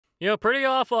You know, pretty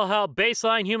awful how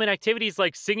baseline human activities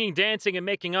like singing, dancing, and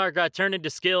making art got turned into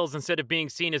skills instead of being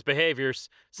seen as behaviors.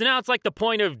 So now it's like the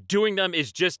point of doing them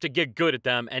is just to get good at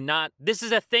them and not, this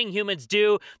is a thing humans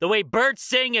do, the way birds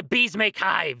sing and bees make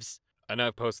hives. I know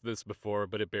I've posted this before,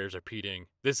 but it bears repeating.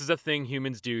 This is a thing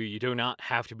humans do. You do not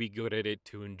have to be good at it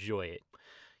to enjoy it.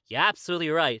 You're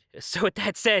absolutely right. So with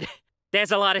that said,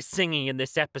 there's a lot of singing in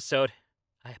this episode.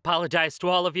 I apologize to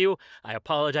all of you. I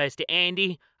apologize to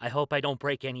Andy. I hope I don't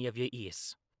break any of your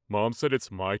ears. Mom said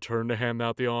it's my turn to hand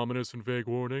out the ominous and vague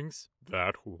warnings.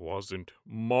 That wasn't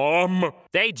Mom.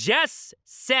 They just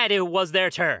said it was their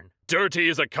turn. Dirty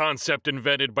is a concept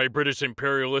invented by British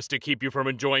imperialists to keep you from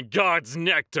enjoying God's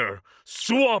nectar.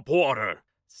 Swamp water.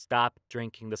 Stop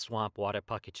drinking the swamp water,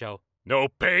 Pucky Joe. No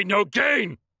pain, no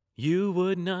gain. You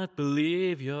would not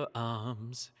believe your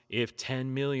arms if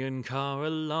 10 million car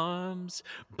alarms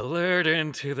blurred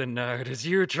into the night as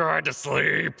you tried to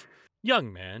sleep.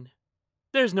 Young man,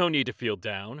 there's no need to feel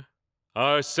down.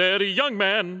 I said, young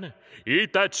man,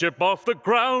 eat that chip off the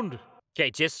ground. Okay,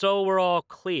 just so we're all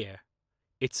clear,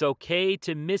 it's okay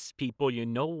to miss people you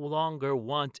no longer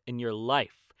want in your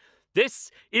life.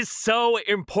 This is so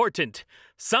important.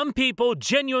 Some people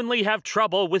genuinely have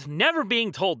trouble with never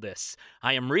being told this.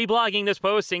 I am reblogging this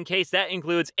post in case that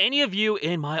includes any of you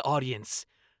in my audience.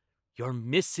 You're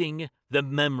missing the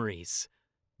memories,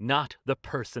 not the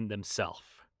person themselves.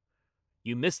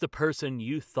 You miss the person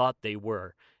you thought they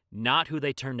were, not who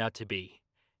they turned out to be.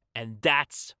 And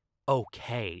that's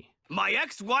okay. My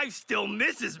ex-wife still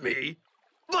misses me,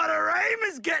 but her aim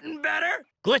is getting better.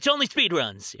 Glitch-only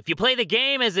speedruns. If you play the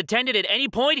game as intended at any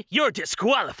point, you're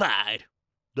disqualified.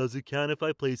 Does it count if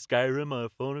I play Skyrim on a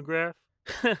phonograph?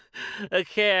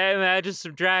 Okay, I imagine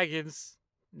some dragons.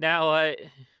 Now what?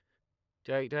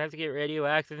 Do I have to get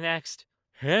radioactive next?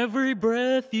 Every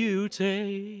breath you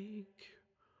take,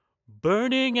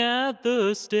 burning at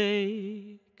the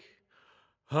stake.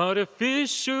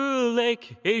 Artificial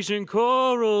lake, Asian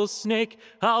coral snake,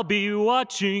 I'll be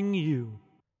watching you.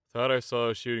 Thought I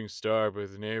saw a shooting star,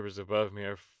 but the neighbors above me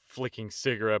are flicking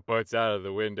cigarette butts out of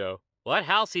the window. What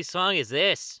halcyon song is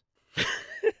this?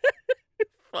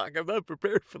 Fuck, I'm not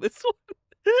prepared for this one.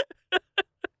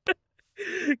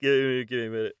 Give me a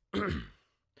minute.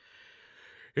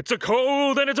 It's a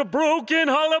cold and it's a broken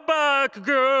hollaback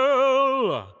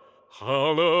girl.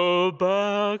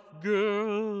 Hollaback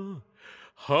girl.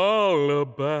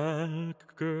 Hollaback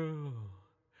girl.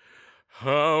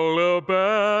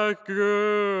 Hollaback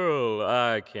girl.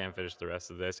 I can't finish the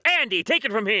rest of this. Andy, take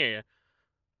it from here.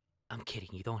 I'm kidding,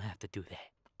 you don't have to do that.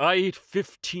 I eat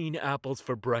 15 apples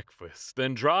for breakfast,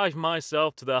 then drive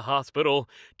myself to the hospital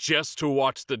just to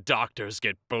watch the doctors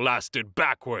get blasted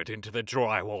backward into the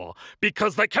drywall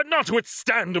because they cannot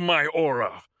withstand my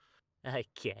aura. I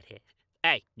get it.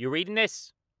 Hey, you reading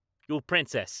this? You're a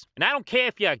princess. And I don't care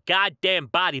if you're a goddamn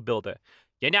bodybuilder.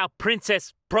 You're now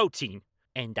Princess Protein.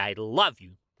 And I love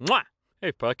you. Mwah!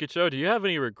 Hey, Pucky Joe, do you have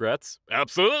any regrets?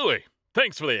 Absolutely.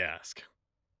 Thanks for the ask.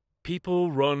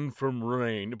 People run from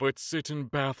rain, but sit in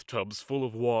bathtubs full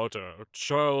of water.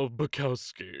 Charles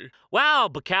Bukowski. Wow,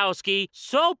 Bukowski,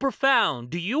 so profound.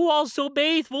 Do you also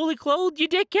bathe fully clothed, you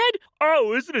dickhead?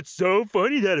 Oh, isn't it so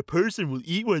funny that a person will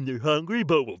eat when they're hungry,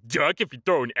 but will Duck if you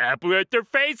throw an apple at their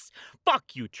face?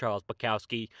 Fuck you, Charles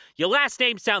Bukowski. Your last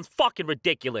name sounds fucking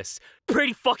ridiculous.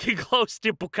 Pretty fucking close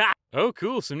to Bukowski. Oh,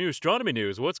 cool. Some new astronomy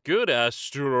news. What's good,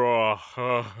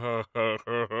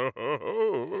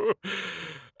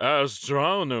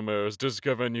 Astronomers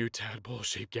discover new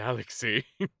tadpole-shaped galaxy.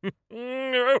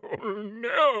 No,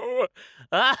 no.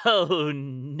 Oh,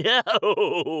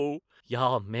 no.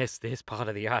 Y'all missed this part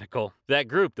of the article. That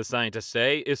group, the scientists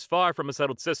say, is far from a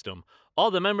settled system.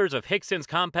 All the members of Hickson's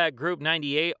compact group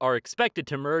 98 are expected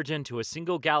to merge into a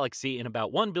single galaxy in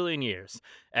about 1 billion years,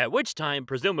 at which time,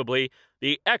 presumably,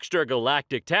 the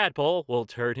extragalactic tadpole will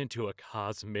turn into a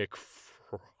cosmic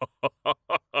frog.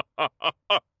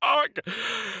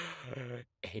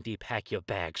 Andy, pack your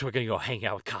bags. We're gonna go hang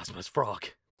out with Cosmos Frog.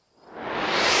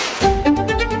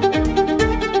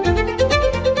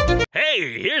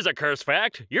 Hey, here's a curse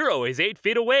fact. You're always 8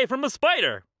 feet away from a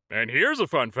spider. And here's a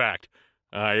fun fact.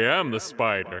 I am the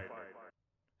spider.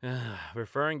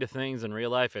 Referring to things in real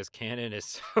life as canon is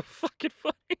so fucking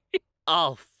funny.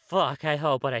 Oh, fuck. I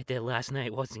hope what I did last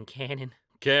night wasn't canon.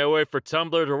 Can't wait for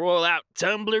Tumblr to roll out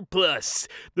Tumblr Plus,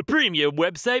 the premium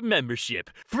website membership.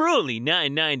 For only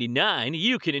 $9.99,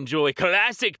 you can enjoy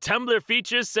classic Tumblr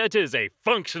features such as a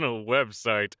functional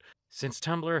website. Since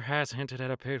Tumblr has hinted at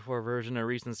a paid-for version in a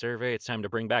recent survey, it's time to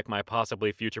bring back my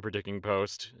possibly future-predicting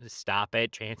post. Stop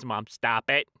it, Chance Mom, stop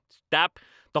it. Stop.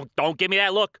 Don't give me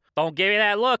that look. Don't give me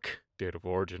that look. Date of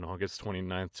origin, August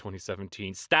 29th,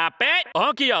 2017. Stop it!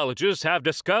 Archaeologists have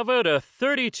discovered a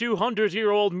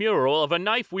 3,200-year-old mural of a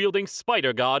knife-wielding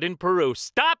spider god in Peru.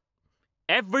 Stop!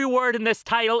 Every word in this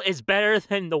title is better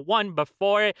than the one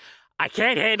before it. I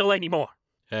can't handle anymore.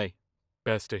 Hey,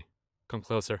 bestie, come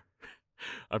closer.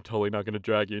 I'm totally not gonna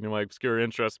drag you into my obscure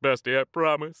interests, bestie, I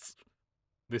promise.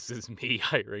 This is me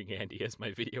hiring Andy as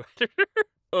my video editor.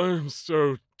 I'm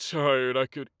so tired I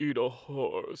could eat a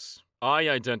horse. I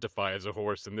identify as a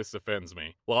horse and this offends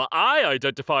me. Well, I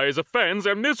identify as a fens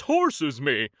and this horses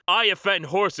me. I offend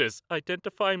horses.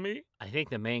 Identify me? I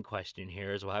think the main question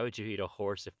here is why would you eat a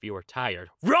horse if you were tired?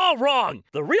 We're all wrong!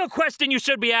 The real question you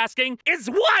should be asking is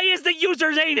why is the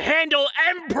username handle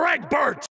mbregbert?